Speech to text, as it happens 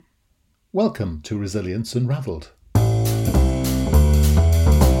Welcome to Resilience Unravelled.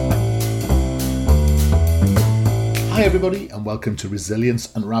 Hi everybody and welcome to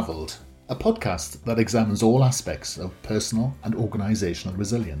Resilience Unravelled, a podcast that examines all aspects of personal and organisational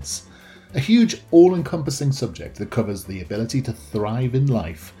resilience. A huge all-encompassing subject that covers the ability to thrive in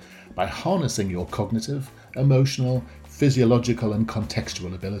life by harnessing your cognitive, emotional, physiological and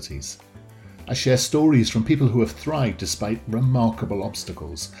contextual abilities. I share stories from people who have thrived despite remarkable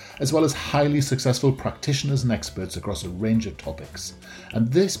obstacles, as well as highly successful practitioners and experts across a range of topics. And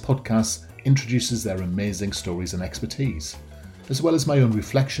this podcast introduces their amazing stories and expertise, as well as my own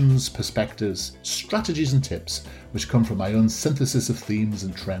reflections, perspectives, strategies and tips, which come from my own synthesis of themes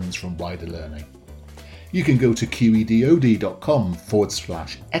and trends from wider learning. You can go to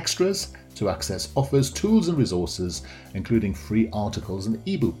qedod.com/extras to access offers, tools and resources, including free articles and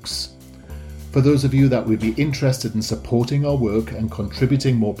ebooks. For those of you that would be interested in supporting our work and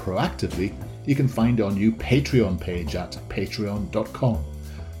contributing more proactively, you can find our new Patreon page at patreon.com.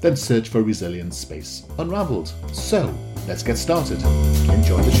 Then search for Resilience Space Unravelled. So, let's get started.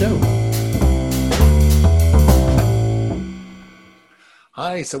 Enjoy the show.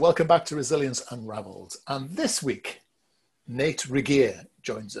 Hi, so welcome back to Resilience Unravelled. And this week, Nate Regier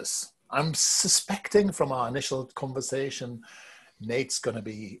joins us. I'm suspecting from our initial conversation, Nate's going to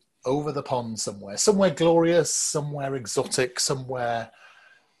be over the pond somewhere glorious, somewhere exotic, somewhere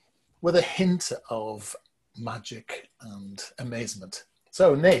with a hint of magic and amazement.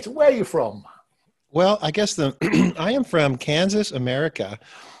 So Nate, where are you from? Well, I guess I am from Kansas, America,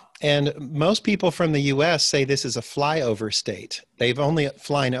 and most people from the U.S. say this is a flyover state. They've only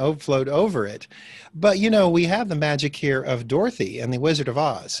flown over it. But, you know, we have the magic here of Dorothy and the Wizard of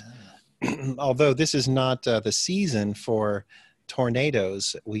Oz. Although this is not the season for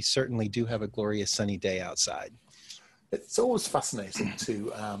tornadoes, we certainly do have a glorious sunny day outside. It's always fascinating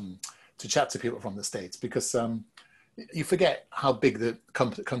to chat to people from the States because you forget how big the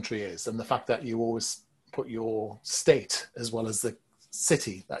country is and the fact that you always put your state as well as the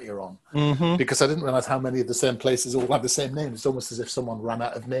city that you're on. Mm-hmm. Because I didn't realize how many of the same places all have the same names. It's almost as if someone ran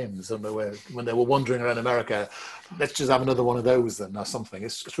out of names and when they were wandering around America, let's just have another one of those then or something.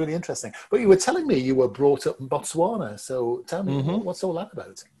 It's really interesting. But you were telling me you were brought up in Botswana. So tell me, what's all that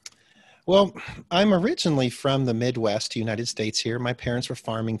about? Well, I'm originally from the Midwest United States here. My parents were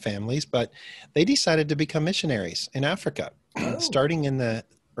farming families, but they decided to become missionaries in Africa, starting in the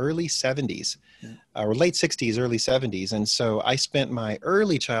early 70s, or late 60s, early 70s. And so I spent my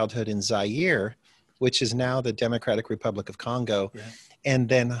early childhood in Zaire, which is now the Democratic Republic of Congo. Yeah. And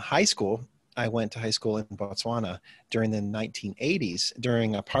then high school, I went to high school in Botswana during the 1980s,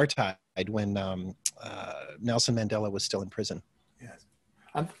 during apartheid, when Nelson Mandela was still in prison. Yes.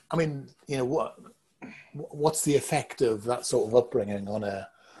 I mean, you know, what's the effect of that sort of upbringing on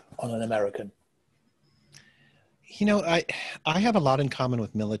an American? You know, I have a lot in common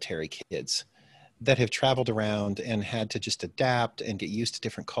with military kids that have traveled around and had to just adapt and get used to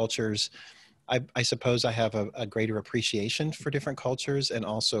different cultures. I suppose I have a greater appreciation for different cultures and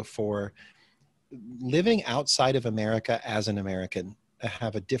also for living outside of America as an American. I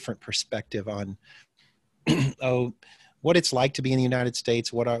have a different perspective on what it's like to be in the United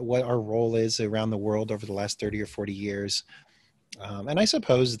States, what our role is around the world over the last 30 or 40 years. And I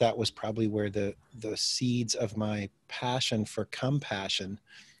suppose that was probably where the seeds of my passion for compassion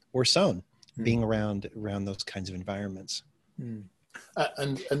were sown, being around those kinds of environments. And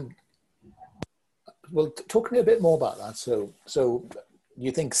well, talk to me a bit more about that. So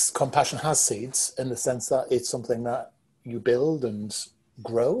you think compassion has seeds in the sense that it's something that you build and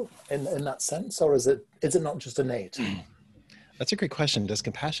grow in that sense, or is it not just innate? That's a great question. Does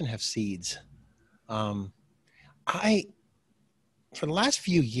compassion have seeds? For the last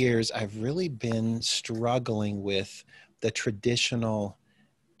few years, I've really been struggling with the traditional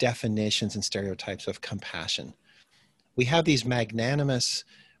definitions and stereotypes of compassion. We have these magnanimous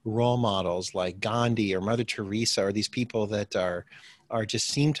role models like Gandhi or Mother Teresa, or these people that are just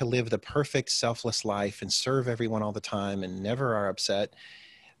seem to live the perfect selfless life and serve everyone all the time and never are upset.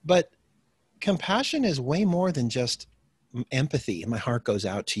 But compassion is way more than just empathy. My heart goes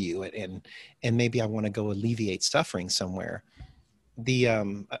out to you and maybe I want to go alleviate suffering somewhere.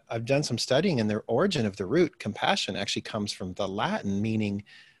 I've done some studying, and the origin of the root compassion actually comes from the Latin meaning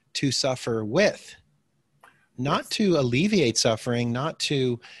to suffer with, not to alleviate suffering, not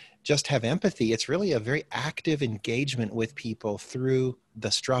to just have empathy. It's really a very active engagement with people through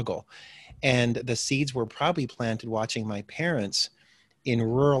the struggle. And the seeds were probably planted watching my parents in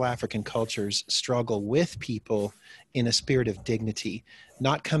rural African cultures struggle with people in a spirit of dignity,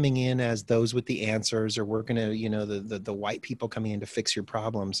 not coming in as those with the answers, or we're going to, the white people coming in to fix your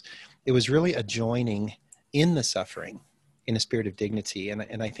problems. It was really a joining in the suffering in a spirit of dignity.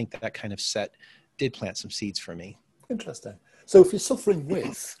 And I think that kind of did plant some seeds for me. Interesting. So if you're suffering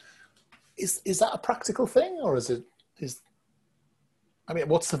with, is that a practical thing, or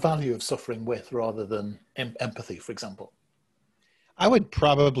what's the value of suffering with rather than empathy, for example? I would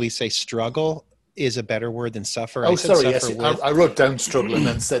probably say struggle is a better word than suffer. Oh, sorry. Yes, I wrote down struggle and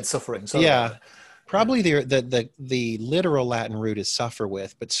then said suffering. Sorry. Yeah, probably the literal Latin root is suffer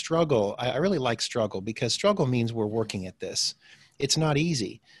with, but struggle. I really like struggle because struggle means we're working at this. It's not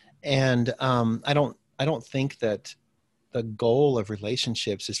easy, and I don't think that the goal of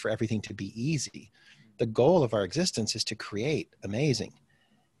relationships is for everything to be easy. The goal of our existence is to create amazing.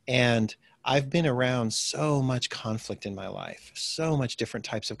 And I've been around so much conflict in my life, so much different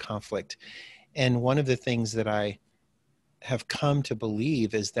types of conflict. And one of the things that I have come to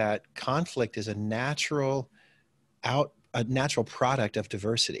believe is that conflict is a natural product of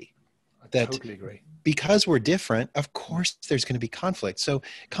diversity. I totally agree. Because we're different, of course, there's going to be conflict. So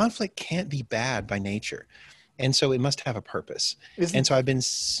conflict can't be bad by nature. And so it must have a purpose. Isn't it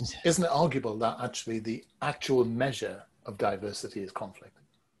arguable that actually the actual measure of diversity is conflict?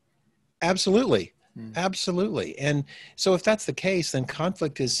 Absolutely. Absolutely. And so if that's the case, then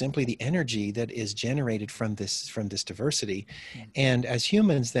conflict is simply the energy that is generated from this diversity. And as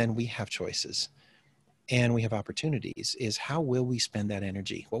humans, then we have choices and we have opportunities. Is how will we spend that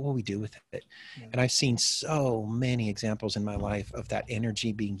energy? What will we do with it? And I've seen so many examples in my life of that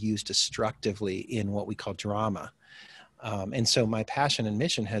energy being used destructively in what we call drama. And so my passion and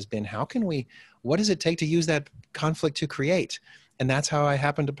mission has been, what does it take to use that conflict to create? And that's how I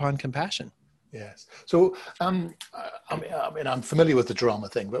happened upon compassion. Yes. So, I'm familiar with the drama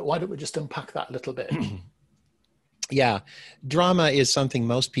thing, but why don't we just unpack that a little bit? Yeah. Drama is something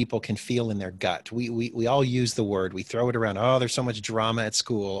most people can feel in their gut. We all use the word, we throw it around. Oh, there's so much drama at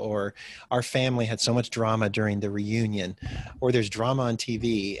school, or our family had so much drama during the reunion, or there's drama on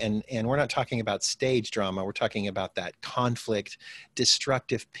TV. And we're not talking about stage drama. We're talking about that conflict,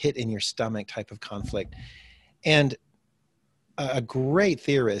 destructive pit in your stomach type of conflict. And a great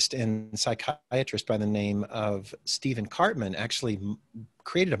theorist and psychiatrist by the name of Stephen Cartman actually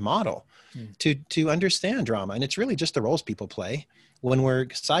created a model to understand drama. And it's really just the roles people play when we're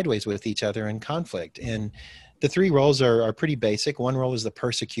sideways with each other in conflict. And the three roles are pretty basic. One role is the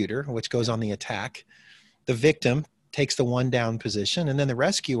persecutor, which goes on the attack. The victim takes the one down position, and then the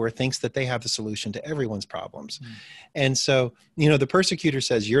rescuer thinks that they have the solution to everyone's problems. And so, the persecutor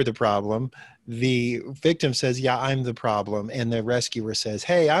says, you're the problem. The victim says, yeah, I'm the problem. And the rescuer says,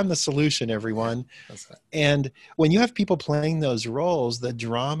 hey, I'm the solution, everyone. That's right. And when you have people playing those roles, the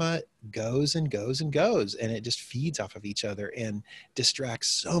drama goes and goes and goes, and it just feeds off of each other and distracts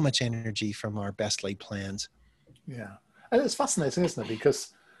so much energy from our best laid plans. Yeah. And it's fascinating, isn't it?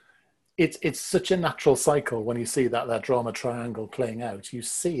 Because it's such a natural cycle when you see that drama triangle playing out. You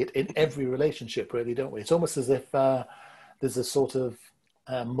see it in every relationship, really, don't we? It's almost as if there's a sort of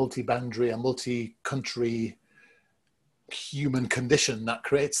multi-boundary, a multi-country human condition that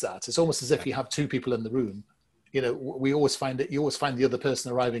creates that. It's almost as if you have two people in the room. You always find the other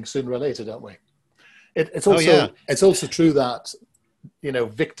person arriving sooner or later, don't we? It's also true that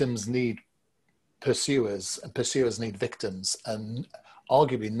victims need pursuers and pursuers need victims, and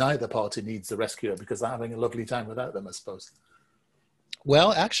arguably neither party needs the rescuer because they're having a lovely time without them, I suppose.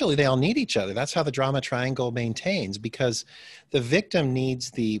 Well, actually, they all need each other. That's how the drama triangle maintains, because the victim needs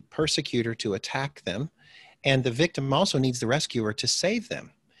the persecutor to attack them, and the victim also needs the rescuer to save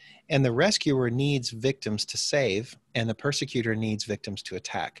them. And the rescuer needs victims to save, and the persecutor needs victims to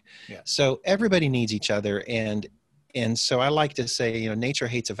attack. Yeah. So everybody needs each other, and so I like to say, nature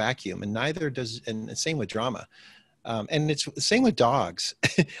hates a vacuum, and neither does, and the same with drama. And it's the same with dogs.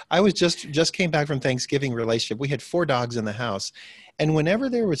 I was just came back from Thanksgiving relationship. We had 4 dogs in the house, and whenever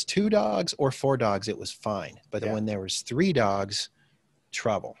there was 2 dogs or 4 dogs, it was fine. But when there was 3 dogs,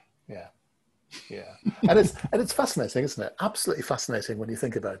 trouble. Yeah. Yeah. And it's fascinating, isn't it? Absolutely fascinating when you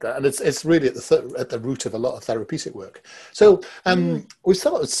think about that. And it's really at the root of a lot of therapeutic work. So we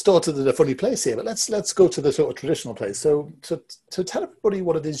started at a funny place here, but let's go to the sort of traditional place. So tell everybody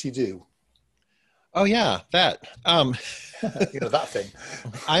what it is you do. Oh yeah, that. That thing.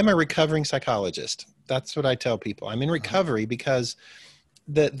 I'm a recovering psychologist. That's what I tell people. I'm in recovery because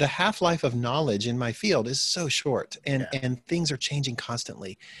the half-life of knowledge in my field is so short, and things are changing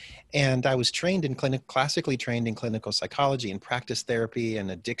constantly. And I was classically trained in clinical psychology and practice therapy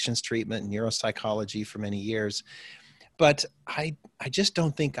and addictions treatment and neuropsychology for many years. but I just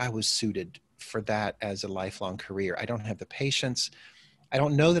don't think I was suited for that as a lifelong career. I don't have the patience. I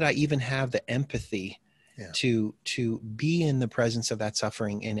don't know that I even have the empathy to be in the presence of that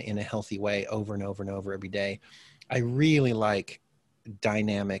suffering in a healthy way over and over and over every day. I really like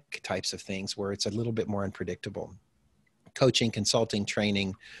dynamic types of things where it's a little bit more unpredictable. Coaching, consulting,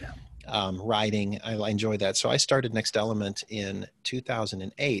 training, writing. I enjoy that. So I started Next Element in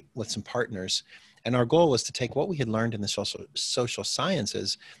 2008 with some partners. And our goal was to take what we had learned in the social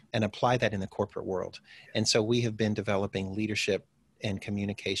sciences and apply that in the corporate world. And so we have been developing leadership and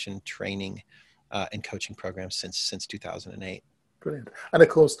communication training and coaching programs since 2008. Brilliant. And of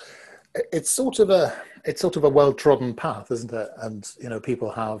course, it's sort of a well-trodden path, isn't it? And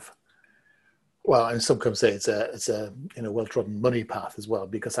people have, well, and some can say it's a well-trodden money path as well,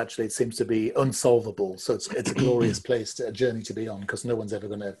 because actually it seems to be unsolvable. So it's a glorious a journey to be on, because no one's ever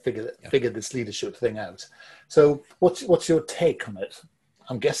going to figure this leadership thing out. So what's your take on it?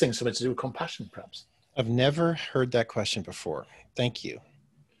 I'm guessing something to do with compassion, perhaps. I've never heard that question before. Thank you.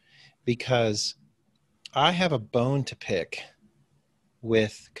 Because I have a bone to pick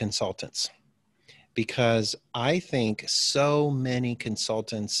with consultants, because I think so many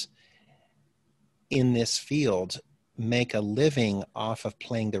consultants in this field make a living off of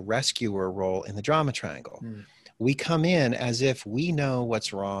playing the rescuer role in the drama triangle. We come in as if we know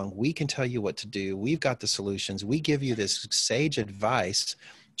what's wrong. We can tell you what to do. We've got the solutions. We give you this sage advice,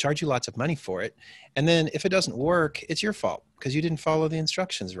 charge you lots of money for it. And then if it doesn't work, it's your fault because you didn't follow the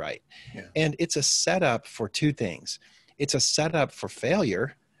instructions right. Yeah. And it's a setup for two things. It's a setup for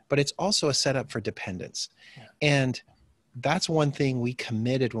failure, but it's also a setup for dependence. Yeah. And that's one thing we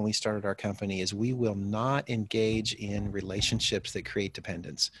committed when we started our company, is we will not engage in relationships that create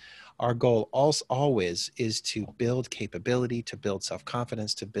dependence. Our goal always is to build capability, to build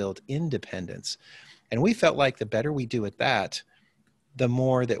self-confidence, to build independence. And we felt like the better we do at that, the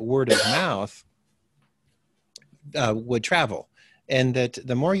more that word of mouth would travel. And that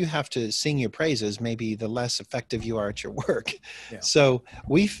the more you have to sing your praises, maybe the less effective you are at your work. Yeah. So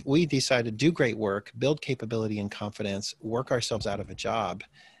we decided to do great work, build capability and confidence, work ourselves out of a job,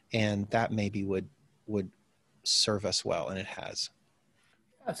 and that maybe would serve us well, and it has.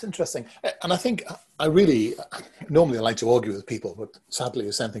 That's interesting. And I think I really, normally I like to argue with people, but sadly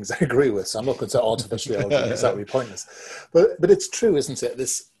you're saying things I agree with, so I'm not going to artificially argue because that would be pointless. But it's true, isn't it?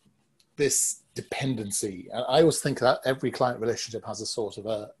 This dependency. I always think that every client relationship has a sort of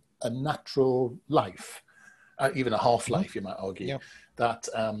a natural life, even a half life, you might argue. Yeah. That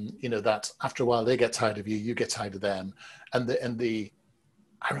that after a while they get tired of you, you get tired of them, I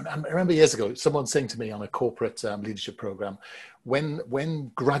remember years ago someone saying to me on a corporate leadership program,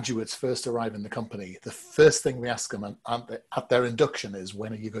 when graduates first arrive in the company, the first thing we ask them at their induction is,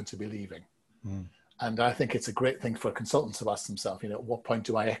 when are you going to be leaving? Mm. And I think it's a great thing for consultants to ask themselves, at what point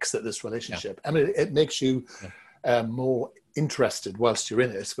do I exit this relationship? Yeah. I mean, it makes you more interested whilst you're in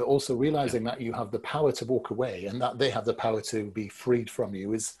it, but also realizing that you have the power to walk away and that they have the power to be freed from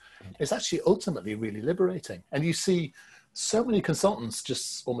you is actually ultimately really liberating. And you see so many consultants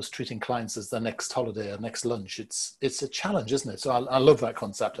just almost treating clients as their next holiday or next lunch. It's a challenge, isn't it? So I love that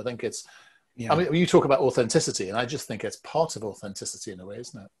concept. I think it's, I mean, you talk about authenticity, and I just think it's part of authenticity in a way,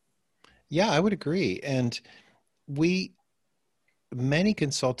 isn't it? Yeah, I would agree. And many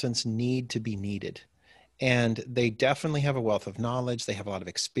consultants need to be needed. And they definitely have a wealth of knowledge. They have a lot of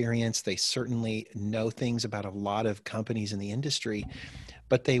experience. They certainly know things about a lot of companies in the industry,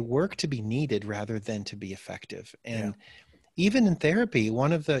 but they work to be needed rather than to be effective. And even in therapy,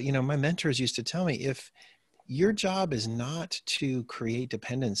 one of the, my mentors used to tell me, if your job is not to create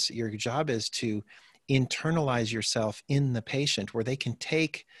dependence, your job is to internalize yourself in the patient, where they can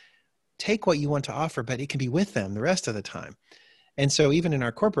take what you want to offer, but it can be with them the rest of the time. And so even in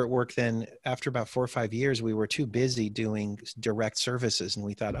our corporate work, then after about 4 or 5 years, we were too busy doing direct services. And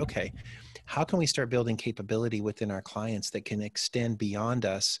we thought, okay, how can we start building capability within our clients that can extend beyond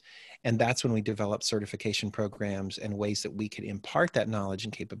us? And that's when we developed certification programs and ways that we could impart that knowledge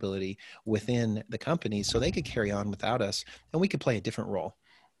and capability within the companies so they could carry on without us and we could play a different role.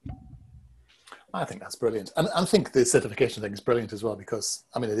 I think that's brilliant. And I think the certification thing is brilliant as well, because,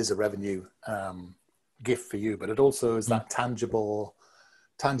 I mean, it is a revenue gift for you, but it also is that tangible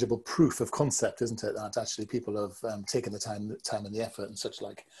proof of concept, isn't it? That actually people have taken the time and the effort and such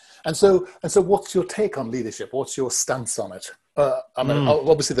like. And so what's your take on leadership? What's your stance on it? I mean,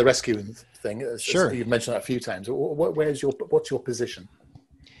 obviously the rescuing thing, sure. You've mentioned that a few times. What's your position?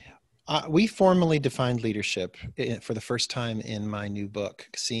 We formally defined leadership for the first time in my new book,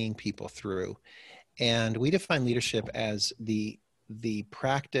 Seeing People Through. And we define leadership as the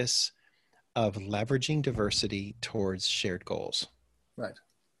practice of leveraging diversity towards shared goals. Right.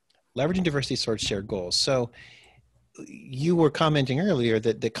 Leveraging diversity towards shared goals. So you were commenting earlier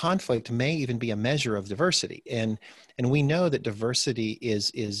that the conflict may even be a measure of diversity. And we know that diversity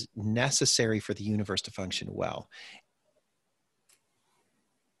is necessary for the universe to function well.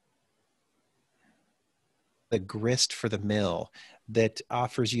 The grist for the mill that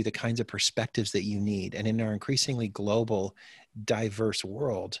offers you the kinds of perspectives that you need. And in our increasingly global, diverse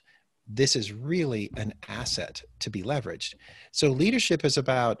world, this is really an asset to be leveraged. So leadership is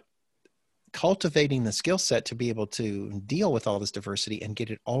about cultivating the skill set to be able to deal with all this diversity and get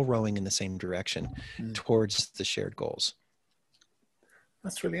it all rowing in the same direction towards the shared goals.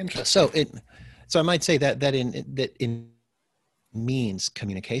 That's really interesting. So I might say that means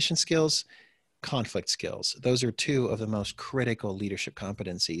communication skills, conflict skills. Those are two of the most critical leadership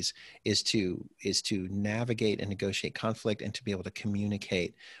competencies, is to navigate and negotiate conflict and to be able to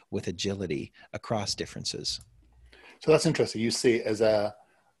communicate with agility across differences. So that's interesting. You see it as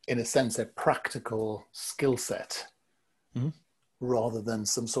in a sense, a practical skill set, rather than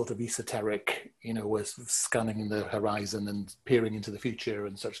some sort of esoteric, we're scanning the horizon and peering into the future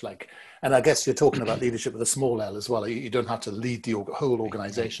and such like. And I guess you're talking about leadership with a small L as well. You don't have to lead the whole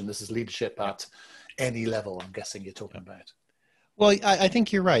organization. This is leadership at any level, I'm guessing you're talking about. Well, I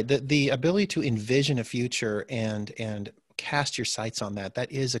think you're right. The ability to envision a future and cast your sights on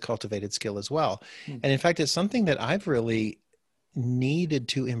that is a cultivated skill as well. And in fact, it's something that I've really needed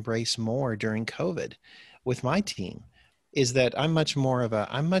to embrace more during COVID with my team, is that I'm much more of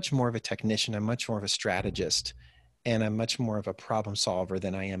a technician. I'm much more of a strategist, and I'm much more of a problem solver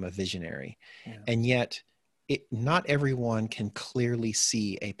than I am a visionary. Yeah. And yet not everyone can clearly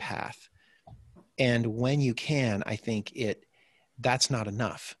see a path. And when you can, I think that's not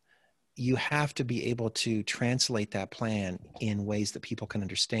enough. You have to be able to translate that plan in ways that people can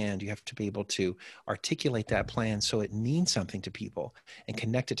understand. You have to be able to articulate that plan so it means something to people and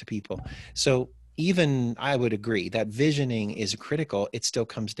connect it to people. So even I would agree that visioning is critical. It still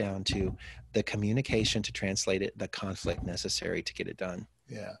comes down to the communication to translate it, the conflict necessary to get it done.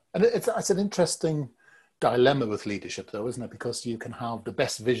 Yeah. And it's an interesting dilemma with leadership though, isn't it? Because you can have the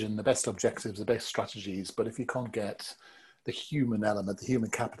best vision, the best objectives, the best strategies, but if you can't get the human element, the human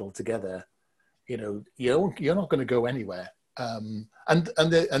capital together, you're not going to go anywhere. And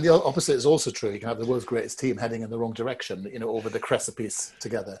the opposite is also true. You can have the world's greatest team heading in the wrong direction, over the precipice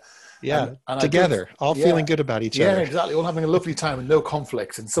together. Yeah, and together, all feeling good about each other. Yeah, exactly. All having a lovely time and no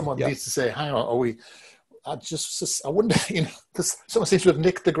conflict. And someone needs to say, hang on, I wonder, someone seems to have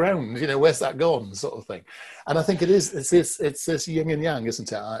nicked the ground, where's that gone, sort of thing. And I think it's this yin and yang,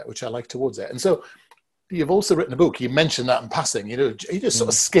 isn't it, which I like towards it. And so you've also written a book. You mentioned that in passing. You just sort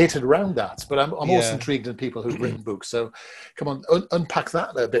of skated around that. But I'm also intrigued in people who've written books. So come on, unpack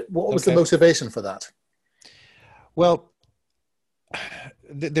that a little bit. What was the motivation for that? Well,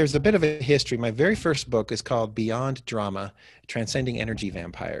 there's a bit of a history. My very first book is called Beyond Drama, Transcending Energy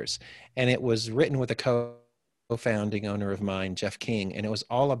Vampires. And it was written with a co-founding owner of mine, Jeff King. And it was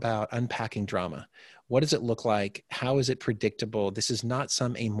all about unpacking drama. What does it look like? How is it predictable? This is not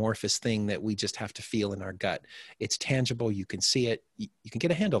some amorphous thing that we just have to feel in our gut. It's tangible. You can see it. You can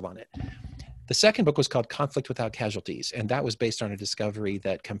get a handle on it. The second book was called Conflict Without Casualties. And that was based on a discovery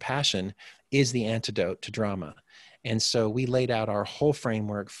that compassion is the antidote to drama. And so we laid out our whole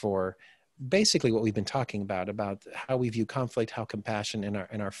framework for basically what we've been talking about how we view conflict, how compassion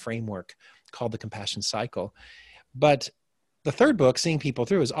in our framework called the compassion cycle. But the third book, Seeing People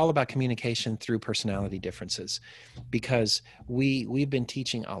Through, is all about communication through personality differences, because we've been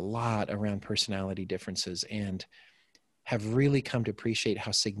teaching a lot around personality differences and have really come to appreciate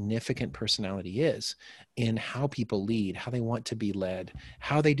how significant personality is in how people lead, how they want to be led,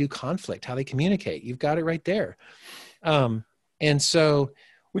 how they do conflict, how they communicate. You've got it right there. And so,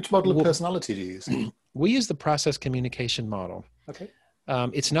 which model of personality do you use? We use the process communication model. Okay.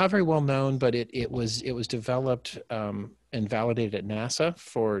 It's not very well known, but it was developed and validated at NASA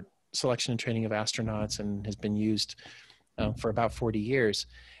for selection and training of astronauts, and has been used for about 40 years.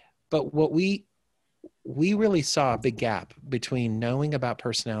 But what we really saw a big gap between knowing about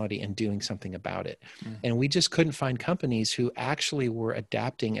personality and doing something about it. And we just couldn't find companies who actually were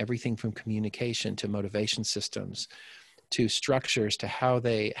adapting everything from communication to motivation systems to structures to how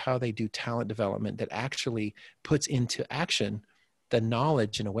they do talent development that actually puts into action the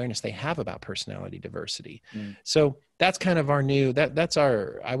knowledge and awareness they have about personality diversity. So that's kind of our new, that's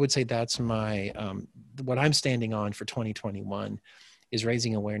our, I would say that's my, what I'm standing on for 2021 is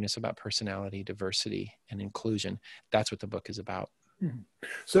raising awareness about personality, diversity, and inclusion. That's what the book is about. Mhm.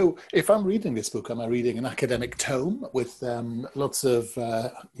 So, if I'm reading this book, am I reading an academic tome with lots of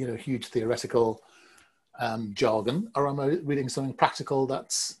huge theoretical jargon, or am I reading something practical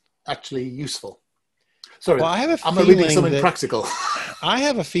that's actually useful? Sorry, Well, I have a am I reading feeling something that practical? I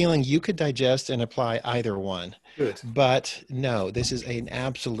have a feeling you could digest and apply either one. Good, But no, this is an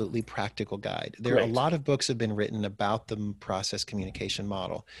absolutely practical guide. There are a great. lot of books have been written about the process communication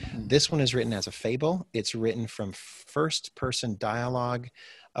model. Mm, This one is written as a fable. It's written from first person dialogue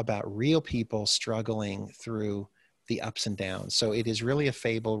about real people struggling through the ups and downs. So it is really a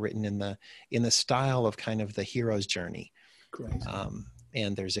fable written in the style of kind of the hero's journey. great. Um,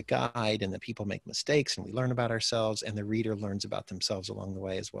 and there's a guide, and the people make mistakes, and we learn about ourselves, and the reader learns about themselves along the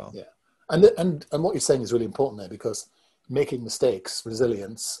way as well. Yeah, and what you're saying is really important there, because making mistakes,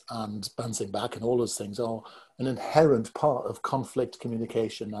 resilience, and bouncing back, and all those things are an inherent part of conflict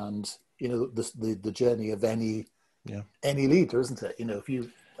communication, and the journey of Yeah. any leader, isn't it? If you,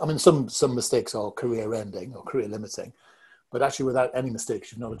 I mean, some mistakes are career ending or career limiting, but actually without any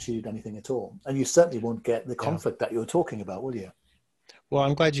mistakes, you've not achieved anything at all, and you certainly won't get the Yeah. conflict that you're talking about, will you? Well,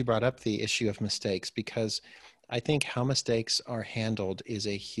 I'm glad you brought up the issue of mistakes, because I think how mistakes are handled is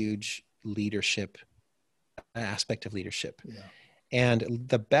a huge leadership aspect of leadership. Yeah. And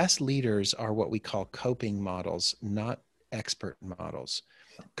the best leaders are what we call coping models, not expert models.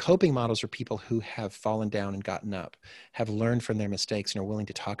 Coping models are people who have fallen down and gotten up, have learned from their mistakes, and are willing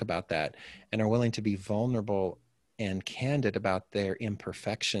to talk about that, and are willing to be vulnerable and candid about their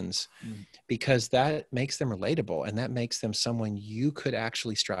imperfections, because that makes them relatable, and that makes them someone you could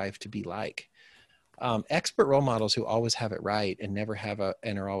actually strive to be like. Expert role models who always have it right and never have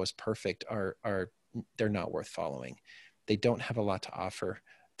and are always perfect are they're not worth following. They don't have a lot to offer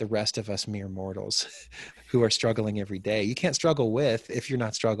the rest of us mere mortals who are struggling every day. You can't struggle with if you're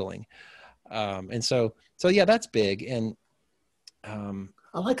not struggling. And so yeah, that's big. And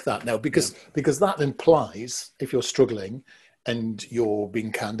I like that now, because that implies, if you're struggling and you're being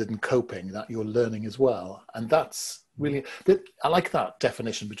candid and coping, that you're learning as well. And that's really, I like that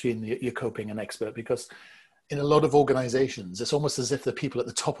definition between your coping and expert, because in a lot of organizations, it's almost as if the people at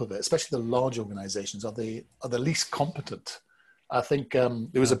the top of it, especially the large organizations, are the least competent. I think there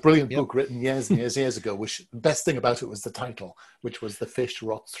was a brilliant book written years and years ago, which the best thing about it was the title, which was "The Fish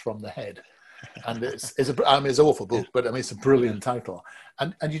Rots from the Head." And it's an awful book, but I mean, it's a brilliant title.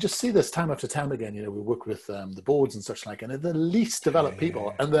 And you just see this time after time again. We work with the boards and such like, and they're the least developed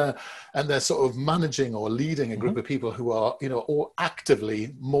people, and they're sort of managing or leading a group of people who are, all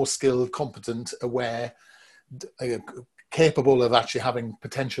actively more skilled, competent, aware, capable of actually having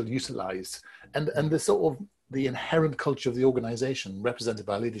potential utilized. And the sort of the inherent culture of the organization represented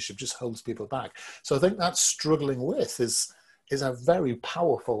by leadership just holds people back. So I think that struggling with is a very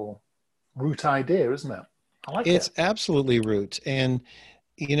powerful root idea, isn't it? I like it. It's absolutely root. And,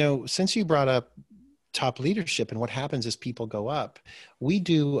 since you brought up top leadership and what happens as people go up, we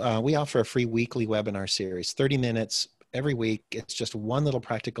offer a free weekly webinar series, 30 minutes every week. It's just one little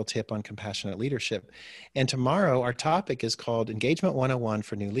practical tip on compassionate leadership. And tomorrow our topic is called Engagement 101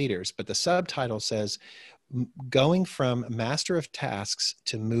 for New Leaders, but the subtitle says going from master of tasks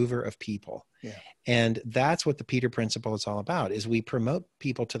to mover of people. Yeah. And that's what the Peter Principle is all about, is we promote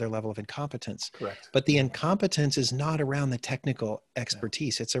people to their level of incompetence. Correct. But the incompetence is not around the technical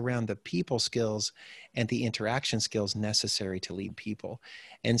expertise. Yeah. It's around the people skills and the interaction skills necessary to lead people.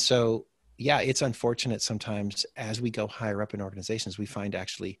 And so, yeah, it's unfortunate sometimes as we go higher up in organizations, we find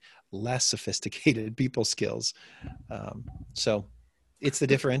actually less sophisticated people skills. So it's the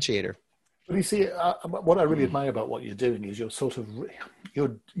differentiator. But you see, what I really admire about what you're doing is you're sort of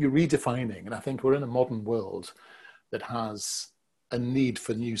you're redefining, and I think we're in a modern world that has a need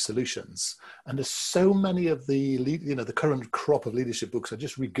for new solutions, and there's so many of the current crop of leadership books are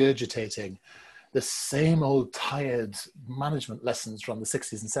just regurgitating the same old tired management lessons from the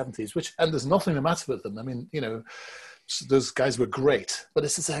 60s and 70s, and there's nothing the matter with them. I mean, those guys were great, but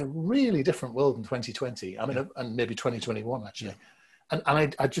this is a really different world in 2020. I mean, and maybe 2021 actually. Yeah.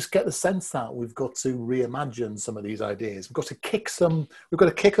 And I just get the sense that we've got to reimagine some of these ideas. We've got to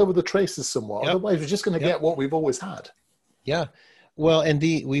kick over the traces somewhat. Yep. Otherwise, we're just going to get what we've always had. Yeah. Well, and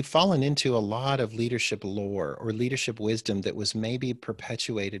we've fallen into a lot of leadership lore or leadership wisdom that was maybe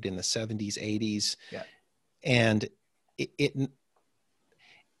perpetuated in the 70s, 80s. Yeah. And it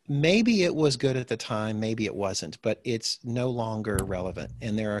maybe it was good at the time, maybe it wasn't, but it's no longer relevant.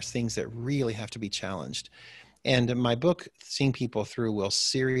 And there are things that really have to be challenged. And my book, Seeing People Through, will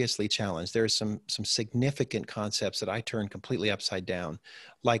seriously challenge. There are some significant concepts that I turn completely upside down,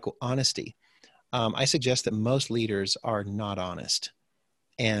 like honesty. I suggest that most leaders are not honest,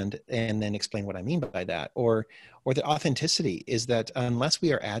 and then explain what I mean by that. Or or the authenticity is that unless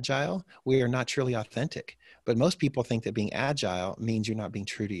we are agile, we are not truly authentic. But most people think that being agile means you're not being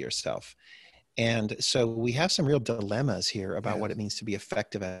true to yourself. And so we have some real dilemmas here about what it means to be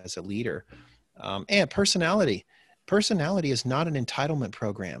effective as a leader. And personality. Personality is not an entitlement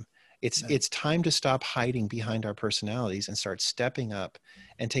program. It's time to stop hiding behind our personalities and start stepping up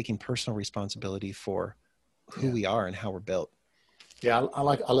and taking personal responsibility for who we are and how we're built. Yeah, I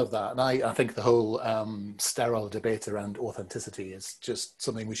love that. And I think the whole sterile debate around authenticity is just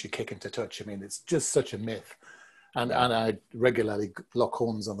something we should kick into touch. I mean, it's just such a myth. And I regularly lock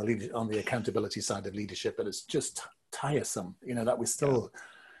horns on the accountability side of leadership, and it's just tiresome, that we're still,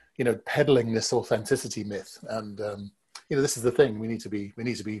 peddling this authenticity myth. And, this is the thing. We need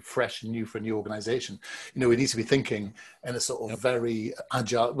to be fresh and new for a new organization. We need to be thinking in a sort of very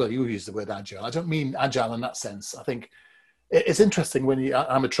agile. Well, you use the word agile. I don't mean agile in that sense. I think it's interesting when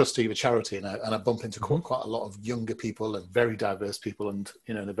I'm a trustee of a charity, and I bump into quite a lot of younger people and very diverse people, and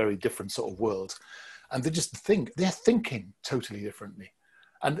in a very different sort of world, and they're thinking totally differently.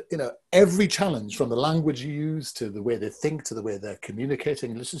 And every challenge, from the language you use to the way they think to the way they're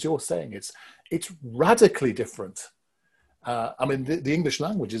communicating, just as you're saying, it's radically different. I mean, the English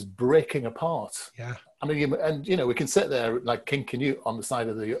language is breaking apart. Yeah. I mean, we can sit there like King Canute on the side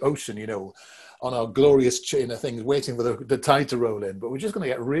of the ocean, on our glorious chain of things, waiting for the tide to roll in. But we're just going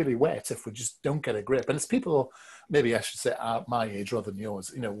to get really wet if we just don't get a grip. And it's people, maybe I should say my age rather than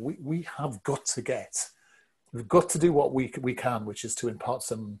yours, we've got to do what we can, which is to impart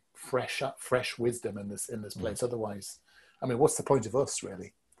some fresh wisdom in this place. Otherwise, I mean, what's the point of us,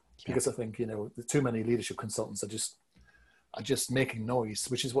 really? Because I think, too many leadership consultants are just making noise,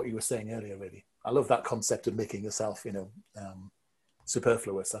 which is what you were saying earlier, really. I love that concept of making yourself,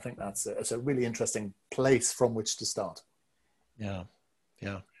 superfluous. I think it's a really interesting place from which to start. Yeah.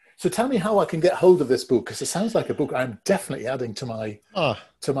 So tell me how I can get hold of this book, because it sounds like a book I'm definitely adding to my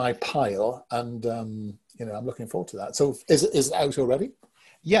pile, and I'm looking forward to that. So is it out already?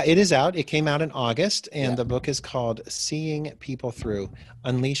 Yeah, it is out. It came out in August, and the book is called Seeing People Through: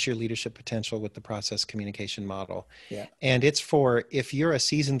 Unleash Your Leadership Potential with the Process Communication Model. Yeah. And it's for if you're a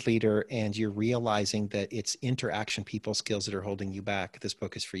seasoned leader and you're realizing that it's interaction people skills that are holding you back, this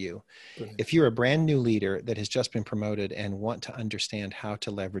book is for you. Brilliant. If you're a brand new leader that has just been promoted and want to understand how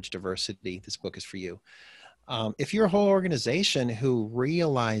to leverage diversity, this book is for you. If you're a whole organization who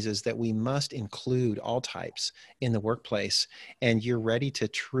realizes that we must include all types in the workplace, and you're ready to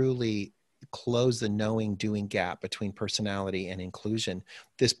truly close the knowing doing gap between personality and inclusion,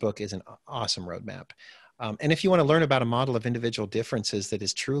 this book is an awesome roadmap. And if you want to learn about a model of individual differences that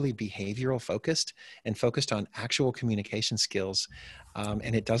is truly behavioral focused and focused on actual communication skills,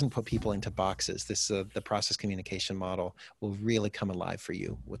 and it doesn't put people into boxes, the process communication model will really come alive for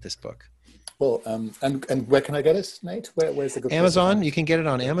you with this book. Well, and where can I get it, Nate? Where's the good Amazon? You can get it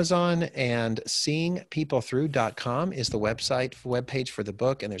on Amazon, and seeingpeoplethrough.com is the webpage for the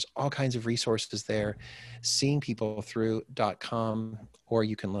book, and there's all kinds of resources there. Seeingpeoplethrough.com, or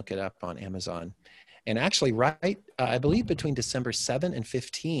you can look it up on Amazon. And actually, I believe between December 7 and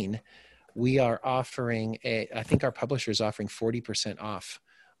 15, we are offering I think our publisher is offering 40% off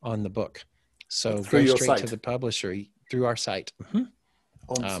on the book. So go straight to the publisher through our site. Mm-hmm.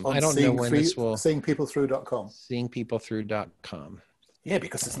 On I don't know when this will... Seeingpeoplethrough.com. Seeingpeoplethrough.com. Yeah,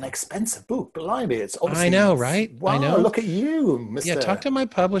 because it's an expensive book. Blimey, it's obviously... I know, right? Wow, I know. Look at you, Mr. Yeah, talk to my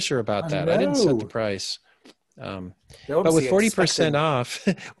publisher about that. I didn't set the price. But with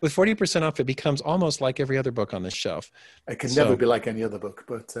 40% off, it becomes almost like every other book on this shelf. It can never be like any other book,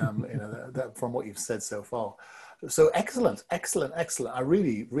 but that, from what you've said so far. So excellent. I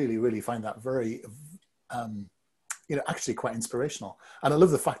really, really, really find that very... actually quite inspirational. And I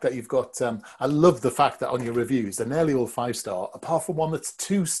love the fact that you've got, I love the fact that on your reviews, they're nearly all 5-star, apart from one that's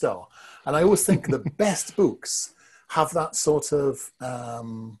 2-star. And I always think the best books have that sort of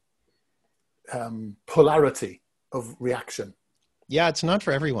polarity of reaction. Yeah, it's not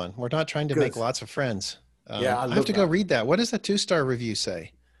for everyone. We're not trying to make lots of friends. I have to go read that. What does the 2-star review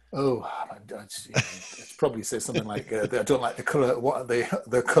say? Oh, it probably says something like, I don't like the color. What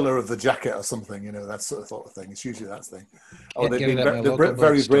the color of the jacket or something? That sort of thing. It's usually that thing. Oh, they've been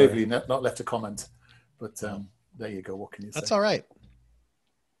very bravely not left a comment. But there you go. What can you say? That's all right.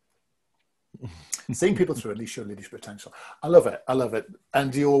 Seeing People Through: Unleash Your Leadership Potential. I love it.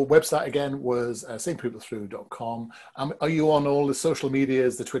 And your website again was seeingpeoplethrough.com. Are you on all the social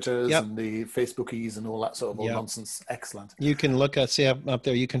medias, the Twitters and the Facebookies and all that sort of nonsense? Excellent. You can look at, up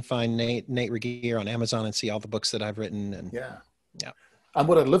there, you can find Nate Regier on Amazon and see all the books that I've written. And yeah. And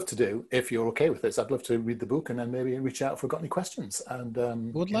what I'd love to do, if you're okay with this, I'd love to read the book and then maybe reach out if we've got any questions and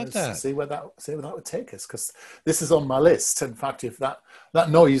Would love that. see where that would take us. Because this is on my list. In fact, if that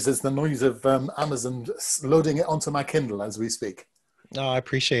noise is the noise of Amazon loading it onto my Kindle as we speak. Oh, I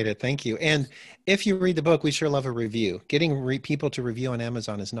appreciate it. Thank you. And if you read the book, we sure love a review. Getting people to review on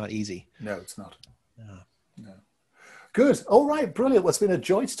Amazon is not easy. No, it's not. No. Good. All right. Brilliant. Well, it's been a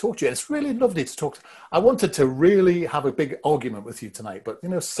joy to talk to you. It's really lovely to talk. I wanted to really have a big argument with you tonight, but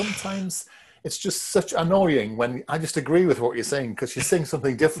sometimes it's just such annoying when I just agree with what you're saying because you're saying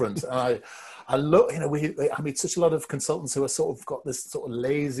something different. And I look, I meet such a lot of consultants who are sort of got this sort of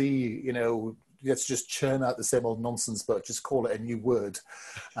lazy, let's just churn out the same old nonsense, but just call it a new word.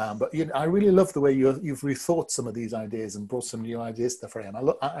 But I really love the way you've rethought some of these ideas and brought some new ideas to the frame. I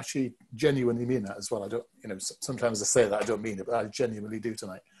actually genuinely mean that as well. I don't, sometimes I say that I don't mean it, but I genuinely do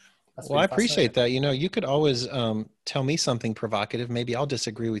tonight. Well, I appreciate that. You could always tell me something provocative. Maybe I'll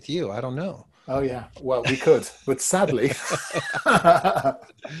disagree with you. I don't know. Oh yeah, well we could, but sadly,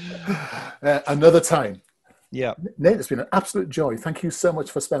 another time. Yeah. Nate, it's been an absolute joy. Thank you so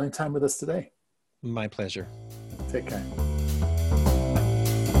much for spending time with us today. My pleasure. Take care.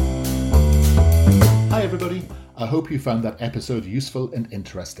 Hi everybody, I hope you found that episode useful and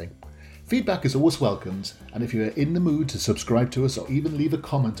interesting. Feedback is always welcomed, and if you are in the mood to subscribe to us or even leave a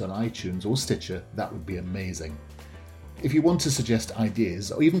comment on iTunes or Stitcher, that would be amazing. If you want to suggest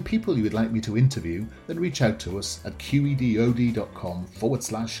ideas or even people you would like me to interview, then reach out to us at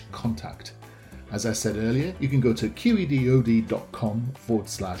qedod.com/contact. As I said earlier, you can go to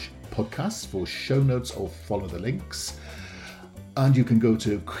qedod.com/podcasts for show notes or follow the links. And you can go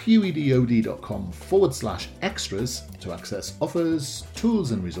to qedod.com/extras to access offers,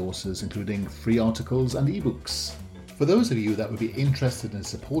 tools and resources, including free articles and ebooks. For those of you that would be interested in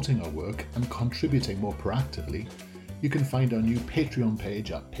supporting our work and contributing more proactively, you can find our new Patreon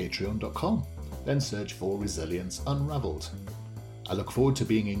page at patreon.com. Then search for Resilience Unraveled. I look forward to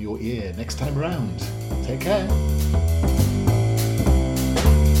being in your ear next time around. Take care.